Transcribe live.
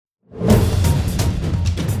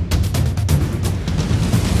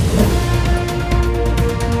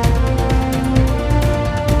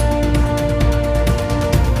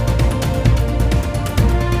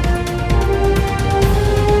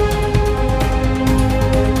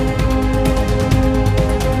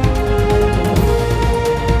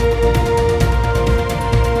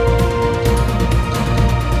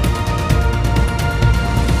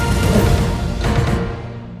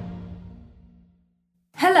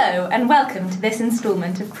Hello and welcome to this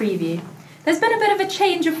instalment of Preview. There's been a bit of a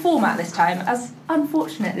change of format this time, as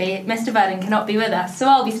unfortunately Mr. Vernon cannot be with us, so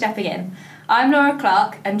I'll be stepping in. I'm Laura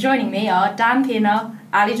Clark, and joining me are Dan Pienaar,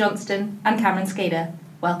 Ali Johnston and Cameron Skader.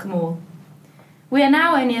 Welcome all. We are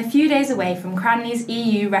now only a few days away from Cranley's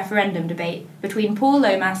EU referendum debate between Paul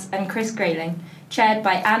Lomas and Chris Grayling, chaired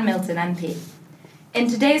by Anne Milton MP. In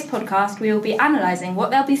today's podcast, we will be analysing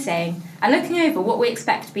what they'll be saying and looking over what we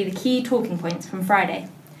expect to be the key talking points from Friday.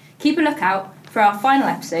 Keep a lookout for our final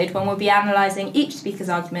episode when we'll be analysing each speaker's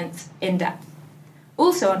arguments in depth.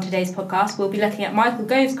 Also on today's podcast, we'll be looking at Michael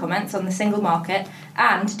Gove's comments on the single market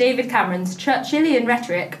and David Cameron's Churchillian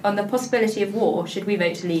rhetoric on the possibility of war should we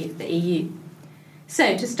vote to leave the EU.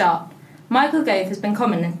 So, to start, Michael Gove has been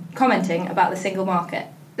commenting about the single market.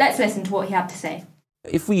 Let's listen to what he had to say.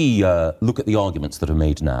 If we look at the arguments that are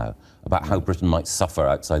made now about how Britain might suffer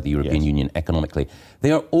outside the European Union economically, they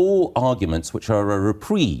are all arguments which are a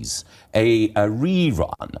reprise, a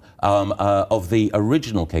rerun of the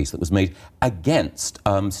original case that was made against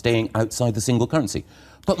staying outside the single currency.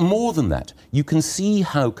 But more than that, you can see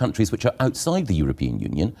how countries which are outside the European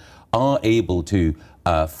Union are able to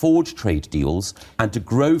forge trade deals and to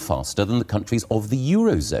grow faster than the countries of the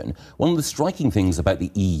Eurozone. One of the striking things about the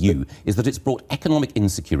EU is that it's brought economic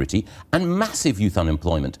insecurity and massive youth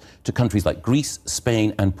unemployment to countries like Greece,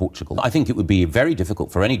 Spain and Portugal. I think it would be very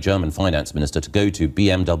difficult for any German finance minister to go to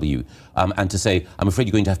BMW and to say, I'm afraid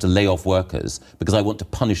you're going to have to lay off workers because I want to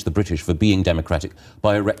punish the British for being democratic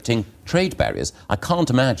by erecting trade barriers. I can't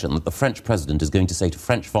imagine that the French president is going to say to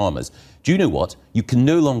French farmers, do you know what? You can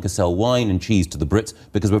no longer sell wine and cheese to the Brits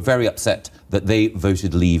because we're very upset that they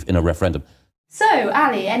voted leave in a referendum. So,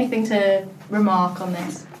 Ali, anything to remark on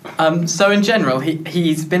this? So in general,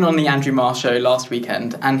 he's been on the Andrew Marr show last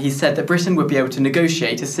weekend, and he said that Britain would be able to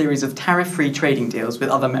negotiate a series of tariff-free trading deals with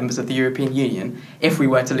other members of the European Union if we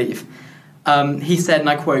were to leave. He said, and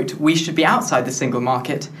I quote, "We should be outside the single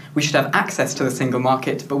market, we should have access to the single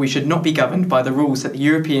market, but we should not be governed by the rules that the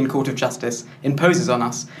European Court of Justice imposes on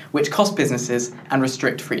us, which cost businesses and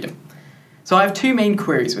restrict freedom." So I have two main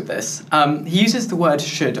queries with this. He uses the word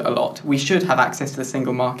should a lot. We should have access to the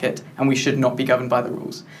single market and we should not be governed by the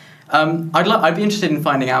rules. I'd be interested in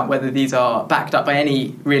finding out whether these are backed up by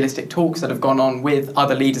any realistic talks that have gone on with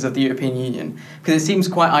other leaders of the European Union, because it seems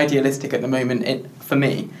quite idealistic at the moment for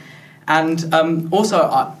me. And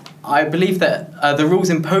also, I believe that the rules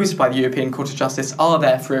imposed by the European Court of Justice are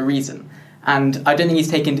there for a reason. And I don't think he's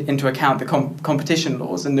taken into account the competition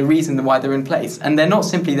laws and the reason why they're in place. And they're not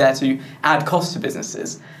simply there to add costs to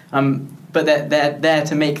businesses, but they're there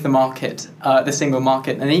to make the market, the single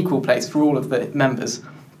market, an equal place for all of the members.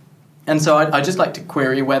 And so I'd just like to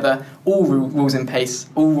query whether all rules in place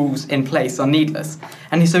are needless.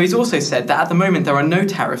 And so he's also said that at the moment there are no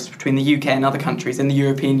tariffs between the UK and other countries in the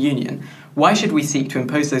European Union. Why should we seek to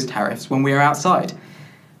impose those tariffs when we are outside?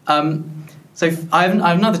 So I have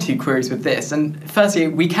another two queries with this. And firstly,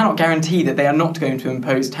 we cannot guarantee that they are not going to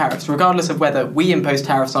impose tariffs, regardless of whether we impose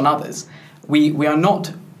tariffs on others. We are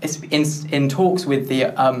not in talks with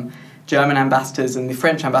the German ambassadors and the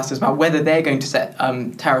French ambassadors about whether they're going to set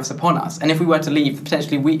tariffs upon us. And if we were to leave,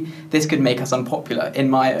 potentially this could make us unpopular,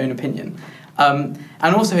 in my own opinion. And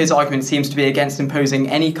also his argument seems to be against imposing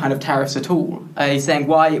any kind of tariffs at all. He's saying,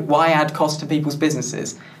 why add cost to people's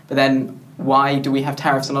businesses? But then why do we have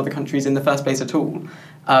tariffs on other countries in the first place at all?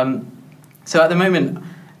 So at the moment,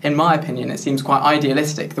 in my opinion, it seems quite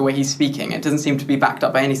idealistic the way he's speaking. It doesn't seem to be backed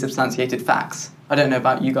up by any substantiated facts. I don't know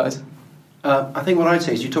about you guys. I think what I'd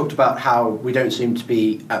say is you talked about how we don't seem to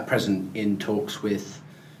be at present in talks with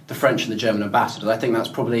the French and the German ambassadors. I think that's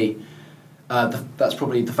probably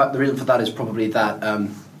the fact. The reason for that is probably that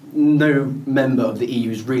no member of the EU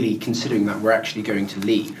is really considering that we're actually going to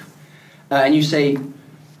leave. And you say,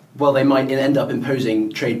 well, they might end up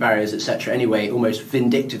imposing trade barriers, etc. anyway, almost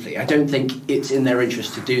vindictively. I don't think it's in their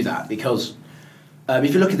interest to do that because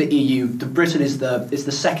if you look at the EU, Britain is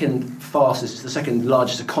the second fastest, it's the second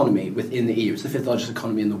largest economy within the EU. It's the fifth largest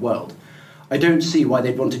economy in the world. I don't see why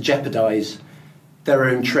they'd want to jeopardise their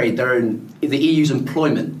own trade, the EU's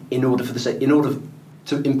employment in order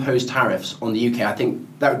to impose tariffs on the UK. I think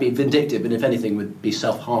that would be vindictive and, if anything, would be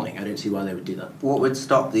self-harming. I don't see why they would do that. What would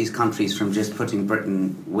stop these countries from just putting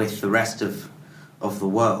Britain with the rest of the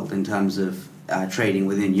world in terms of trading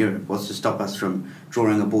within Europe? What's to stop us from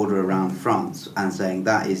drawing a border around France and saying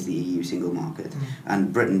that is the EU single market?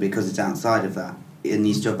 And Britain, because it's outside of that, it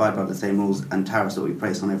needs to abide by the same rules and tariffs that we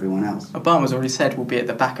place on everyone else. Obama's already said we'll be at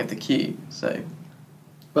the back of the queue, so...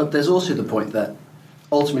 But there's also the point that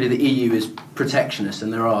ultimately the EU is protectionist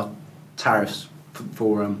and there are tariffs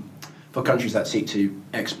for countries that seek to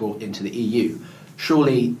export into the EU.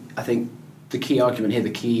 surely, I think the key argument here, the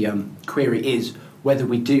key query is whether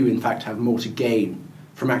we do in fact have more to gain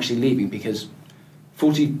from actually leaving, because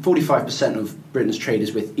 45% of Britain's trade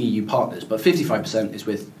is with EU partners, but 55% is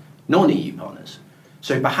with non-EU partners.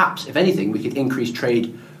 So perhaps, if anything, we could increase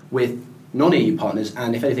trade with non-EU partners,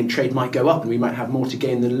 and if anything, trade might go up and we might have more to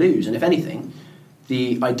gain than lose. And if anything,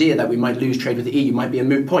 the idea that we might lose trade with the EU might be a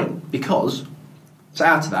moot point, because, to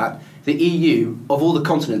add to that, the EU, of all the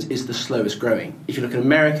continents, is the slowest growing. If you look at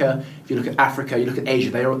America, if you look at Africa, you look at Asia,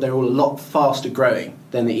 they're all a lot faster growing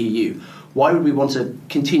than the EU. Why would we want to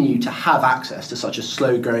continue to have access to such a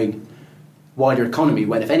slow-growing, wider economy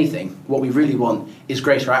when, if anything, what we really want is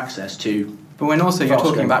greater access to... But when also you're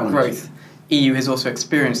talking about growth, EU has also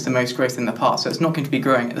experienced the most growth in the past, so it's not going to be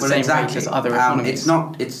growing at the same rate as other economies.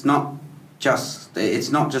 It's not just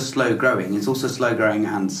slow growing, it's also slow growing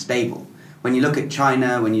and stable. When you look at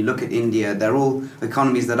China, when you look at India, they're all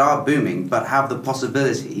economies that are booming but have the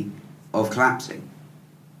possibility of collapsing.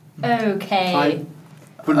 Okay. I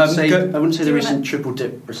wouldn't say the recent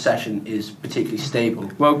triple-dip recession is particularly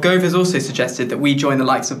stable. Well, Gove has also suggested that we join the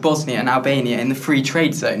likes of Bosnia and Albania in the free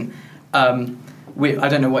trade zone. I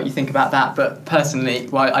don't know what you think about that, but personally,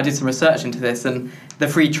 I did some research into this, and the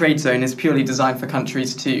free trade zone is purely designed for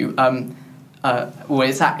countries to...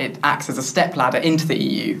 it acts as a stepladder into the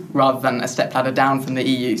EU rather than a stepladder down from the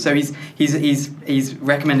EU. So he's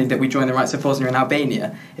recommending that we join the rights of Bosnia and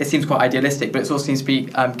Albania. It seems quite idealistic, but it also seems to be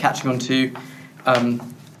catching on to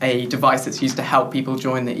a device that's used to help people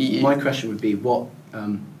join the EU. My question would be, what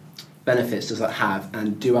benefits does that have?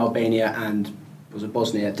 And do Albania and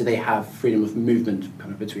Bosnia, do they have freedom of movement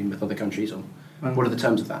kind of between with other countries? Or what are the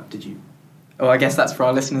terms of that? Did you? Oh, I guess that's for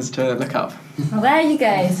our listeners to look up. Well, there you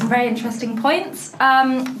go. Some very interesting points.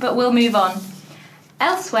 But we'll move on.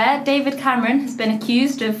 Elsewhere, David Cameron has been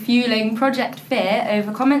accused of fueling Project Fear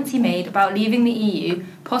over comments he made about leaving the EU,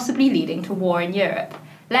 possibly leading to war in Europe.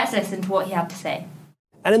 Let's listen to what he had to say.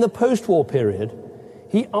 And in the post-war period,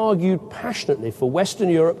 he argued passionately for Western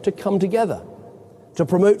Europe to come together, to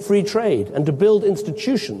promote free trade and to build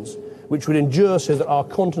institutions which would endure so that our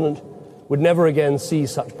continent would never again see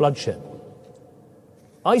such bloodshed.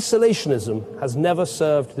 Isolationism has never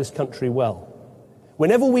served this country well.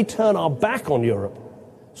 Whenever we turn our back on Europe,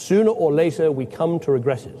 sooner or later we come to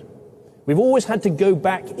regret it. We've always had to go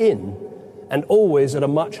back in, and always at a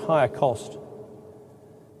much higher cost.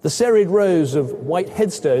 The serried rows of white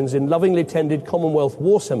headstones in lovingly tended Commonwealth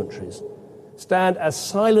war cemeteries stand as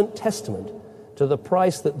silent testament to the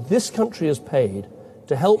price that this country has paid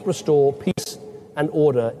to help restore peace and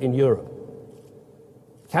order in Europe.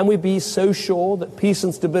 Can we be so sure that peace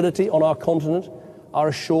and stability on our continent are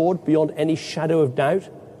assured beyond any shadow of doubt?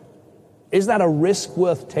 Is that a risk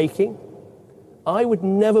worth taking? I would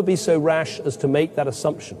never be so rash as to make that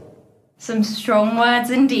assumption. Some strong words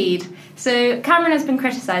indeed. So Cameron has been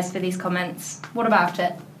criticised for these comments. What about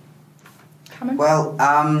it? Cameron? Well,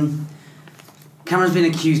 Cameron's been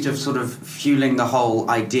accused of sort of fueling the whole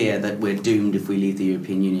idea that we're doomed if we leave the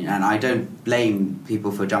European Union, and I don't blame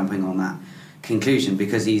people for jumping on that conclusion,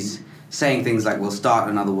 because he's saying things like we'll start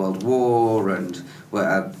another world war and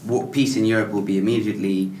peace in Europe will be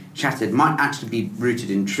immediately shattered might actually be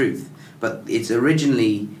rooted in truth, but it's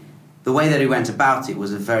originally the way that he went about it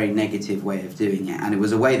was a very negative way of doing it, and it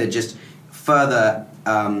was a way that just further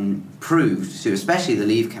proved to especially the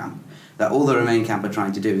Leave camp that all the Remain camp are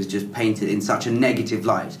trying to do is just paint it in such a negative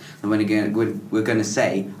light that we're going to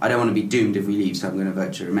say, I don't want to be doomed if we leave, so I'm going to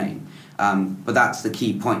vote to Remain. But that's the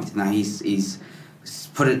key point. Now he's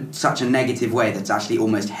put it such a negative way that's actually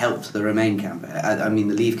almost helped the Remain camp, the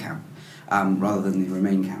Leave camp, rather than the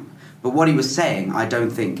Remain camp. But what he was saying, I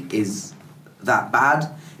don't think is that bad.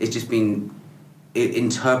 It's just been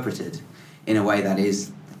interpreted in a way that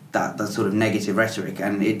is that sort of negative rhetoric,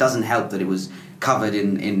 and it doesn't help that it was covered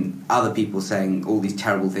in other people saying all these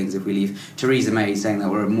terrible things if we leave. Theresa May saying that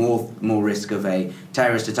we're at more risk of a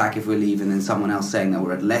terrorist attack if we leave, and then someone else saying that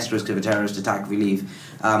we're at less risk of a terrorist attack if we leave.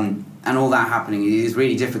 And all that happening is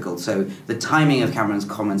really difficult. So the timing of Cameron's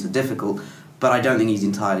comments are difficult, but I don't think he's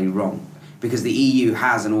entirely wrong, because the EU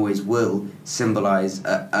has and always will symbolise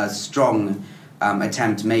a strong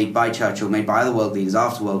attempt made by Churchill, made by other world leaders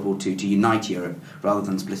after World War II to unite Europe rather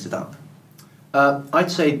than split it up. I'd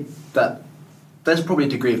say that there's probably a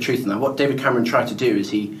degree of truth in that. What David Cameron tried to do is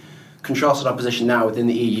he contrasted our position now within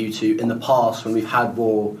the EU to in the past when we've had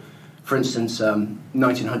war, for instance,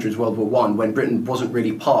 1900s World War I, when Britain wasn't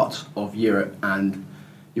really part of Europe, and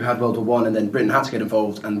you had World War I and then Britain had to get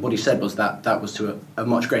involved, and what he said was that that was to a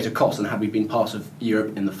much greater cost than had we been part of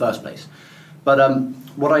Europe in the first place. But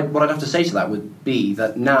what I'd have to say to that would be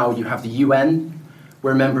that now you have the UN,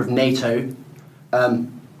 we're a member of NATO,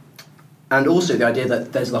 And also the idea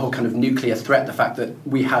that there's the whole kind of nuclear threat, the fact that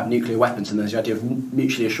we have nuclear weapons, and there's the idea of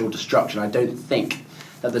mutually assured destruction. I don't think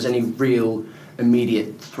that there's any real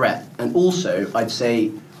immediate threat. And also, I'd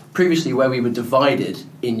say, previously where we were divided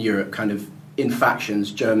in Europe, kind of in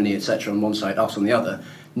factions, Germany, etc., on one side, us on the other,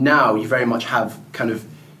 now you very much have kind of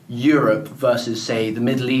Europe versus, say, the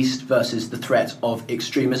Middle East versus the threat of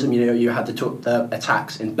extremism. You know, you had the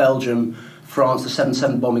attacks in Belgium, France, the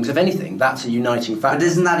 7/7 bombings. If anything, that's a uniting factor. But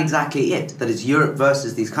isn't that exactly it? That it's Europe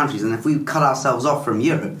versus these countries, and if we cut ourselves off from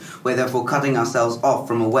Europe, we're therefore cutting ourselves off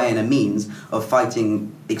from a way and a means of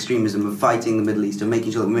fighting extremism, of fighting the Middle East, of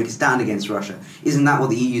making sure that we make a stand against Russia. Isn't that what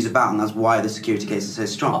the EU is about, and that's why the security case is so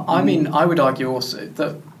strong? I mean, I would argue also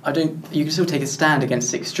that you can still take a stand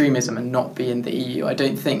against extremism and not be in the EU. I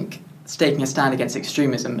don't think taking a stand against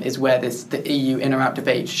extremism is where the EU in or out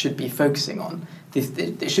debate should be focusing on.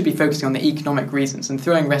 It should be focusing on the economic reasons, and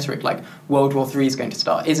throwing rhetoric like World War III is going to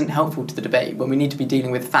start isn't helpful to the debate when we need to be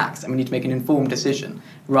dealing with facts and we need to make an informed decision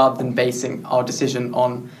rather than basing our decision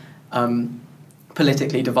on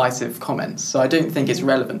politically divisive comments. So I don't think it's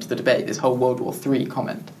relevant to the debate, this whole World War III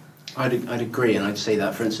comment. I'd agree, and I'd say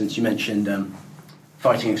that, for instance, you mentioned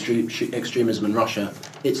fighting extremism in Russia.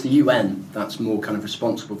 It's the UN that's more kind of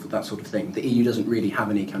responsible for that sort of thing. The EU doesn't really have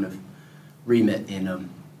any kind of remit in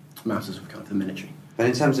matters of kind of the military. But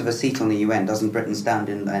in terms of a seat on the UN, doesn't Britain stand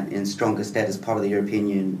in stronger stead as part of the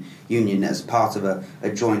European Union, as part of a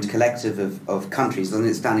joint collective of countries? Doesn't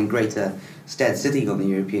it stand in greater stead sitting on the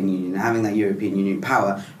European Union, having that European Union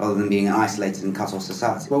power rather than being an isolated and cut-off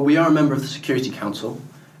society? Well, we are a member of the Security Council,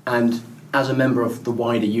 and as a member of the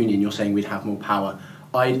wider union, you're saying we'd have more power.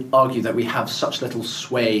 I'd argue that we have such little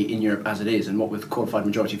sway in Europe as it is, and what with qualified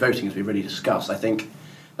majority voting, as we've already discussed, I think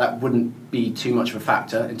that wouldn't be too much of a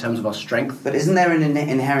factor in terms of our strength. But isn't there an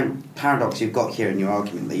inherent paradox you've got here in your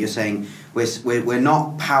argument, that you're saying we're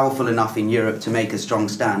not powerful enough in Europe to make a strong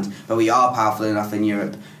stand, but we are powerful enough in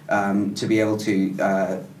Europe to be able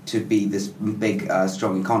to be this big,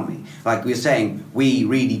 strong economy? Like we're saying, we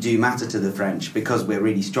really do matter to the French because we're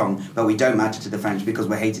really strong, but we don't matter to the French because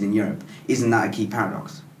we're hated in Europe. Isn't that a key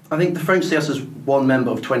paradox? I think the French see us as one member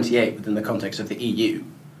of 28 within the context of the EU.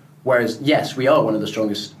 Whereas, yes, we are one of the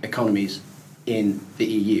strongest economies in the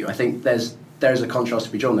EU. I think there is a contrast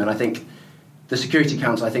to be drawn there. And I think the Security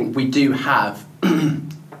Council, I think we do have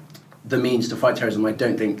the means to fight terrorism. I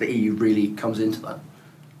don't think the EU really comes into that.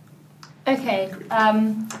 Okay,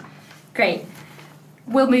 great.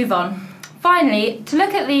 We'll move on. Finally, to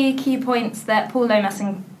look at the key points that Paul Lomas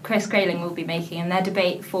and Chris Grayling will be making in their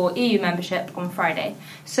debate for EU membership on Friday.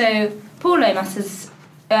 So, Paul Lomas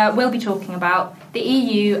will be talking about the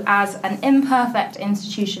EU as an imperfect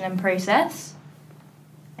institution and process.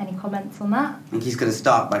 Any comments on that? I think he's going to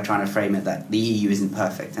start by trying to frame it that the EU isn't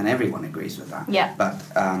perfect, and everyone agrees with that. Yeah. But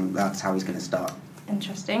that's how he's going to start.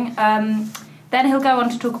 Interesting. Then he'll go on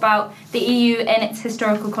to talk about the EU in its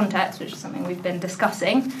historical context, which is something we've been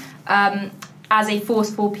discussing, as a force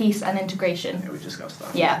for peace and integration. Yeah, we've discussed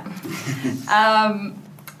that. Yeah.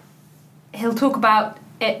 He'll talk about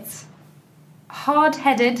its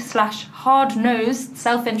hard-headed / hard-nosed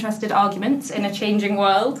self-interested arguments in a changing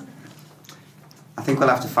world. I think we'll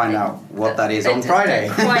have to find out what that is on Friday.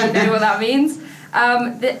 I don't quite know what that means.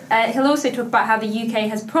 He'll also talk about how the UK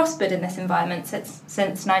has prospered in this environment since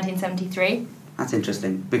 1973. That's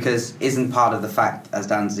interesting, because isn't part of the fact, as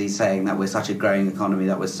Dan's saying, that we're such a growing economy,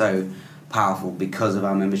 that we're so powerful because of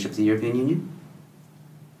our membership of the European Union?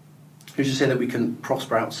 Who's to say that we can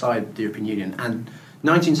prosper outside the European Union? And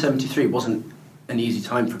 1973 wasn't an easy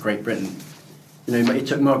time for Great Britain. You know, it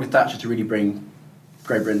took Margaret Thatcher to really bring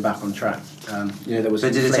Great Britain back on track. There was.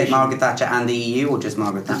 But did it take Margaret Thatcher and the EU, or just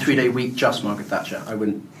Margaret Thatcher? The 3-day week, just Margaret Thatcher. I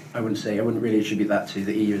wouldn't really attribute that to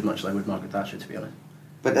the EU as much as I would Margaret Thatcher, to be honest.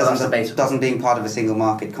 But doesn't being part of a single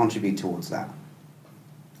market contribute towards that?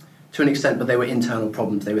 To an extent, but there were internal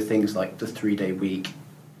problems. There were things like the 3-day week,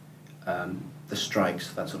 the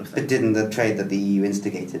strikes, that sort of thing. But didn't the trade that the EU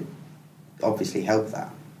instigated obviously help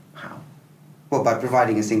that? How? Well, by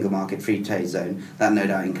providing a single market free trade zone, that no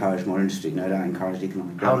doubt encouraged more industry, no doubt encouraged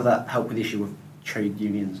economic growth. How did that help with the issue of trade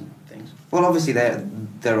unions and things? Well, obviously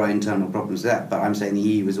there are internal problems there, but I'm saying the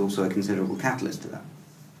EU is also a considerable catalyst to that.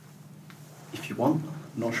 If you want.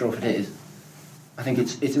 I'm not sure if it is. I think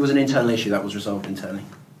it was an internal issue that was resolved internally.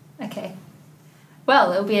 Okay.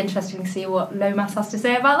 Well, it'll be interesting to see what Lomas has to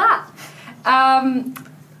say about that.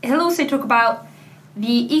 He'll also talk about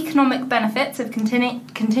the economic benefits of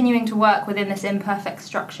continuing to work within this imperfect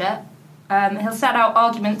structure. He'll set out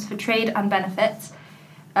arguments for trade and benefits,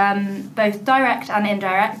 both direct and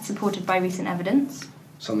indirect, supported by recent evidence.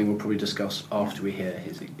 Something we'll probably discuss after we hear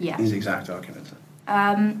his exact arguments.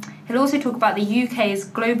 He'll also talk about the UK's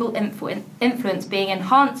global influence being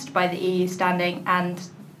enhanced by the EU standing and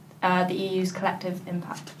the EU's collective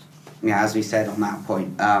impact. Yeah, as we said on that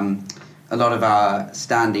point, a lot of our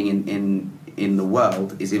standing in the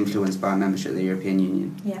world is influenced by our membership of the European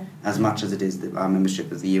Union, as much as it is our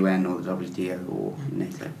membership of the UN or the WTO or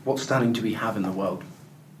NATO. What standing do we have in the world,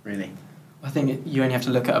 really? I think you only have to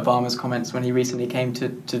look at Obama's comments when he recently came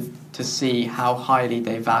to see how highly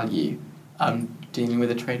they value dealing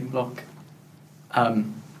with a trading bloc.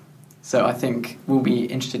 So I think we'll be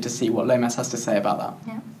interested to see what Lomas has to say about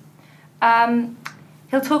that. Yeah.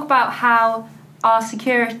 He'll talk about how the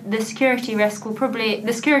security risk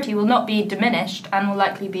the security will not be diminished and will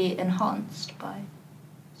likely be enhanced by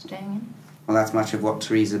staying in. Well, that's much of what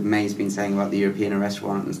Theresa May's been saying about the European arrest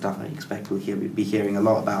warrant and stuff. I expect we'll be hearing a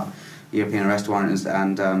lot about the European arrest warrants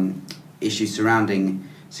and issues surrounding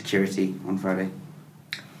security on Friday.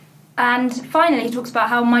 And finally, he talks about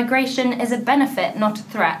how migration is a benefit, not a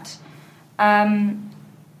threat. Any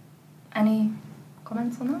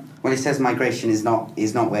comments on that? Well, he says migration is not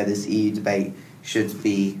where this EU debate should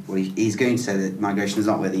be. Well, he's going to say that migration is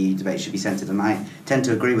not where the EU debate should be centred, and I tend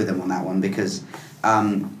to agree with him on that one because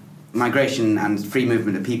migration and free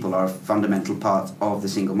movement of people are a fundamental part of the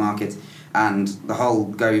single market. And the whole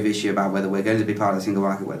Gove issue about whether we're going to be part of the single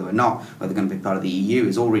market, whether we're not, whether we're going to be part of the EU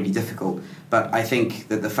is all really difficult. But I think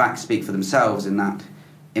that the facts speak for themselves in that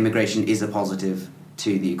immigration is a positive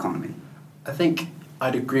to the economy. I think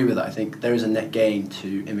I'd agree with that. I think there is a net gain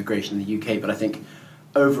to immigration in the UK, but I think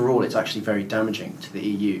overall it's actually very damaging to the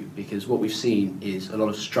EU because what we've seen is a lot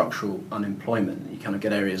of structural unemployment. You kind of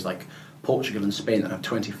get areas like Portugal and Spain that have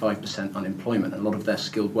 25% unemployment, and a lot of their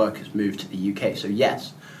skilled workers move to the UK. So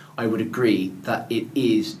yes, I would agree that it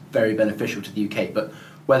is very beneficial to the UK, but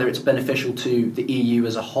whether it's beneficial to the EU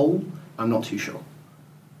as a whole, I'm not too sure.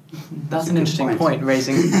 That's an interesting point,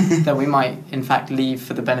 raising that we might, in fact, leave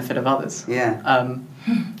for the benefit of others. Yeah.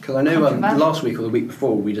 Because I know last week or the week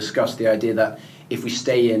before we discussed the idea that if we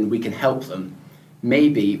stay in, we can help them.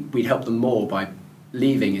 Maybe we'd help them more by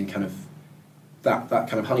leaving and kind of that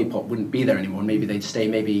kind of honeypot wouldn't be there anymore. Maybe they'd stay,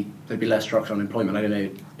 maybe there'd be less structural unemployment. I don't know.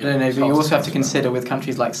 But you also have to consider with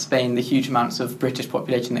countries like Spain the huge amounts of British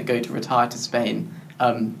population that go to retire to Spain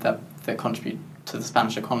that contribute to the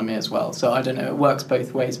Spanish economy as well. So I don't know, it works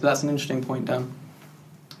both ways, but that's an interesting point, Dan.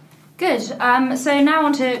 Good. So now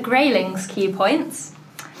on to Grayling's key points.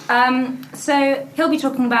 So he'll be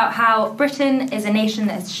talking about how Britain is a nation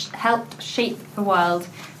that has helped shape the world.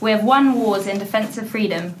 We have won wars in defence of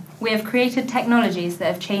freedom. We have created technologies that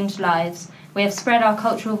have changed lives. We have spread our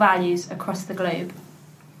cultural values across the globe.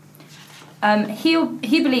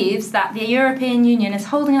 He believes that the European Union is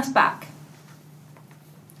holding us back.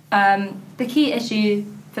 The key issue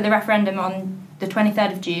for the referendum on the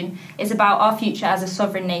 23rd of June is about our future as a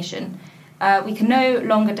sovereign nation. We can no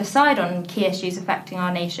longer decide on key issues affecting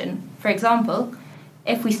our nation. For example,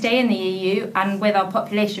 if we stay in the EU and with our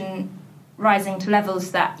population rising to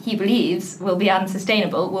levels that he believes will be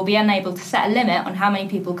unsustainable, we'll be unable to set a limit on how many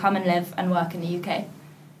people come and live and work in the UK.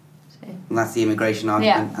 And that's the immigration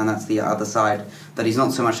argument, and that's the other side, that he's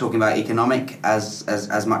not so much talking about economic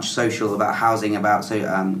as much social, about housing, about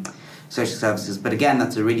social services. But again,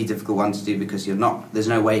 that's a really difficult one to do because there's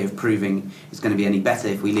no way of proving it's going to be any better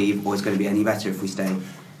if we leave or it's going to be any better if we stay.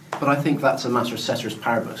 But I think that's a matter of ceteris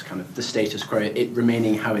paribus, kind of the status quo, it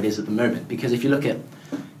remaining how it is at the moment. Because if you look at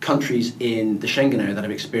countries in the Schengen area that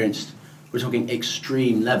have experienced, we're talking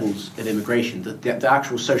extreme levels of immigration, the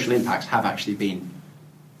actual social impacts have actually been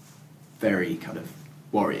very kind of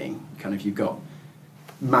worrying. Kind of you've got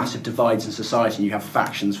massive divides in society and you have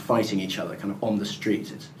factions fighting each other kind of on the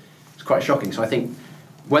streets. It's quite shocking. So I think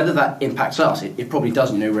whether that impacts us, it probably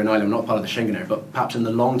doesn't. We're an island, not part of the Schengen area, but perhaps in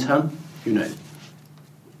the long term, who knows?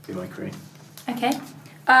 Be my career. Okay.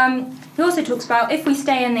 He also talks about if we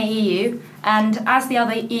stay in the EU and as the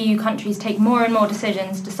other EU countries take more and more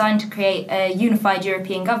decisions designed to create a unified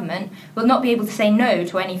European government, we'll not be able to say no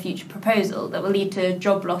to any future proposal that will lead to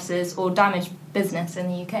job losses or damage business in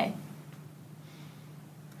the UK.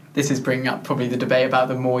 This is bringing up probably the debate about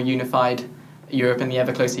the more unified Europe and the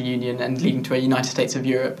ever closer union and leading to a United States of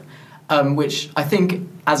Europe, which I think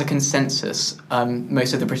as a consensus,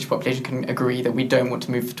 most of the British population can agree that we don't want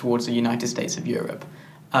to move towards a United States of Europe.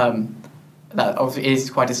 That obviously is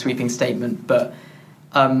quite a sweeping statement, but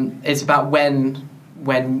it's about when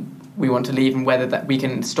we want to leave and whether that we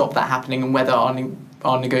can stop that happening and whether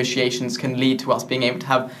our negotiations can lead to us being able to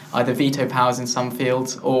have either veto powers in some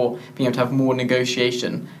fields or being able to have more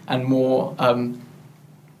negotiation and more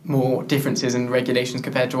more differences in regulations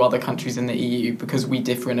compared to other countries in the EU because we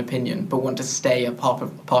differ in opinion but want to stay a part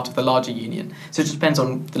of the larger union. So it just depends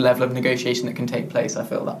on the level of negotiation that can take place, I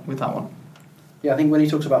feel, that with that one. Yeah, I think when he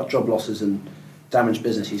talks about job losses and damaged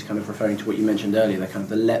business, he's kind of referring to what you mentioned earlier, the kind of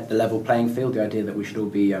the level playing field, the idea that we should all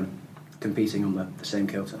be competing on the same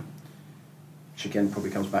kilter, which again probably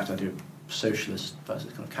comes back to the idea of socialist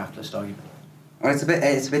versus kind of capitalist argument. Well, it's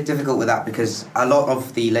a bit difficult with that because a lot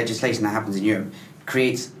of the legislation that happens in Europe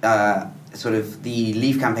creates sort of the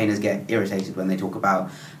Leave campaigners get irritated when they talk about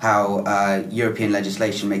how European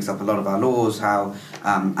legislation makes up a lot of our laws, how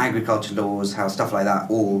agriculture laws, how stuff like that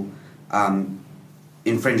all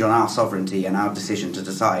infringe on our sovereignty and our decision to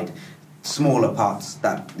decide smaller parts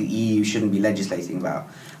that the EU shouldn't be legislating about.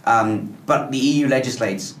 But the EU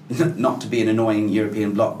legislates not to be an annoying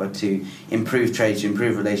European bloc, but to improve trade, to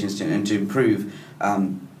improve relations, and to improve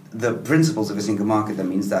the principles of a single market. That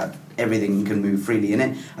means that everything can move freely in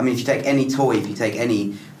it. I mean, if you take any toy, if you take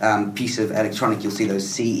any piece of electronic, you'll see those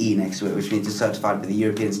CE next to it, which means it's certified by the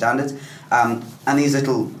European standards. And these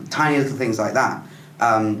tiny little things like that,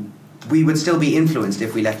 we would still be influenced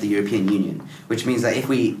if we left the European Union, which means that if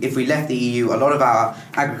we left the EU, a lot of our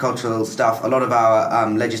agricultural stuff, a lot of our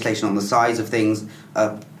legislation on the size of things,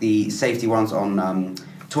 the safety ones on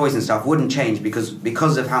toys and stuff wouldn't change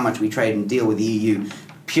because of how much we trade and deal with the EU.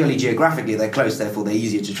 Purely geographically, they're close, therefore they're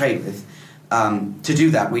easier to trade with. To do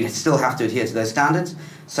that, we'd still have to adhere to those standards.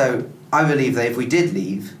 So I believe that if we did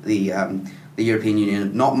leave the European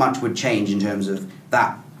Union, not much would change in terms of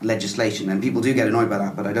that legislation. And people do get annoyed by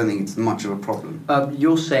that, but I don't think it's much of a problem.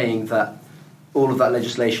 You're saying that all of that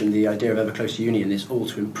legislation, the idea of ever closer union, is all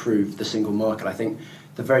to improve the single market. I think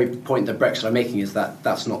the very point that Brexit are making is that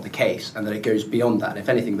that's not the case, and that it goes beyond that. If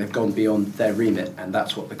anything, they've gone beyond their remit, and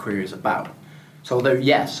that's what the query is about. So although,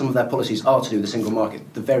 yes, some of their policies are to do with the single market,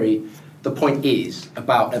 the point is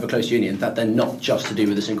about ever closer union that they're not just to do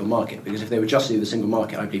with the single market, because if they were just to do with the single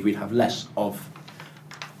market, I believe we'd have less of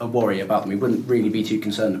a worry about them. We wouldn't really be too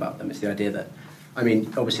concerned about them. It's the idea that, I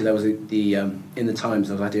mean, obviously there was in the Times,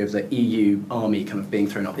 there was the idea of the EU army kind of being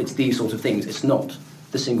thrown up. It's these sorts of things. It's not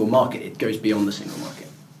the single market. It goes beyond the single market.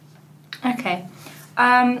 Okay.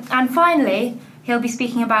 And finally, he'll be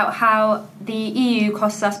speaking about how the EU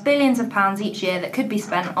costs us billions of pounds each year that could be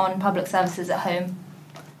spent on public services at home.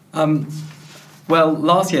 Well,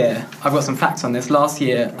 last year, I've got some facts on this. Last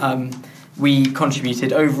year, we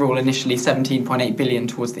contributed overall initially 17.8 billion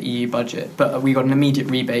towards the EU budget, but we got an immediate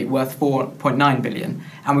rebate worth 4.9 billion,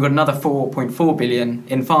 and we got another 4.4 billion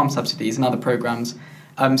in farm subsidies and other programmes.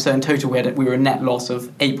 So in total, we were a net loss of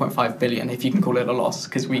 8.5 billion, if you can call it a loss,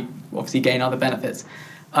 because we obviously gain other benefits.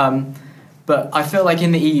 But I feel like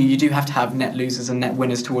in the EU, you do have to have net losers and net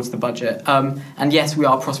winners towards the budget. And yes, we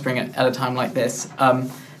are prospering at a time like this.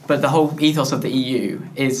 But the whole ethos of the EU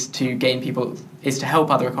is to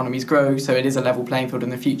help other economies grow, so it is a level playing field in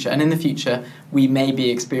the future. And in the future, we may be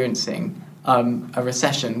experiencing a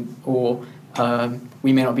recession, or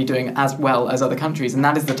we may not be doing as well as other countries. And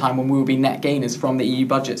that is the time when we will be net gainers from the EU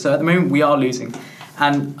budget. So at the moment, we are losing.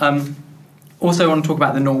 And also, I want to talk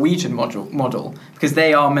about the Norwegian model, because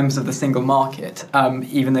they are members of the single market,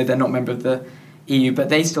 even though they're not member of the EU, but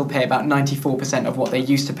they still pay about 94% of what they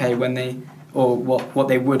used to pay what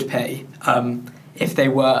they would pay if they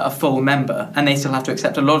were a full member, and they still have to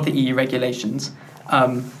accept a lot of the EU regulations,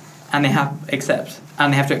 and they have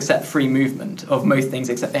to accept free movement of most things,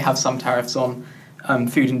 except they have some tariffs on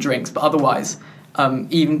food and drinks. But otherwise,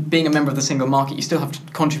 even being a member of the single market, you still have to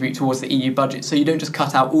contribute towards the EU budget, so you don't just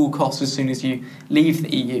cut out all costs as soon as you leave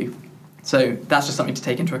the EU. So that's just something to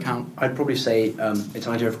take into account. I'd probably say it's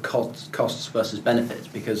an idea of costs versus benefits,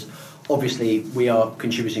 because obviously we are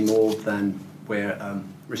contributing more than we're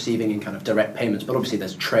receiving in kind of direct payments, but obviously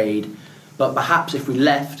there's trade. But perhaps if we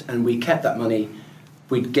left and we kept that money,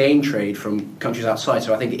 we'd gain trade from countries outside,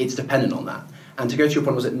 so I think it's dependent on that. And to go to your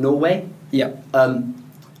point, was it Norway? Yeah.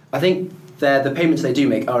 I think the payments they do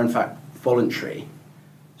make are in fact voluntary.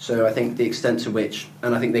 So I think the extent to which,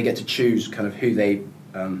 and I think they get to choose kind of who they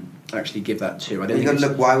actually give that to. You've got to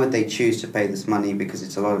look, why would they choose to pay this money? Because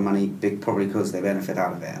it's a lot of money, probably because they benefit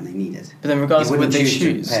out of it and they need it. But then regardless of what they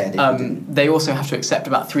choose, they also have to accept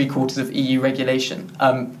about 3/4 of EU regulation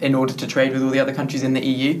in order to trade with all the other countries in the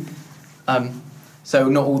EU. So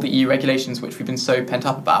not all the EU regulations, which we've been so pent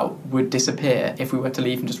up about, would disappear if we were to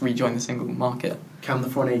leave and just rejoin the single market.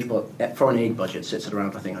 The foreign aid budget sits at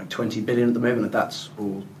around, I think, like 20 billion at the moment, and that's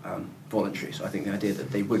all voluntary. So I think the idea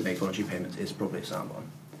that they would make voluntary payments is probably a sound one.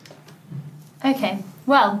 Okay,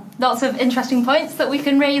 well, lots of interesting points that we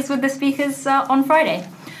can raise with the speakers on Friday.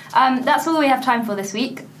 That's all we have time for this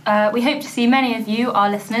week. We hope to see many of you, our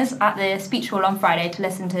listeners, at the Speech Hall on Friday to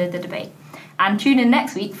listen to the debate. And tune in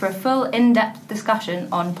next week for a full in-depth discussion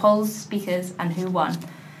on polls, speakers and who won.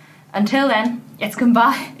 Until then, it's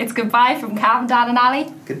goodbye. It's goodbye from Cam, Dan and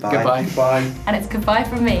Ali. Goodbye. Goodbye. Bye. And it's goodbye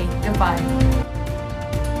from me. Goodbye.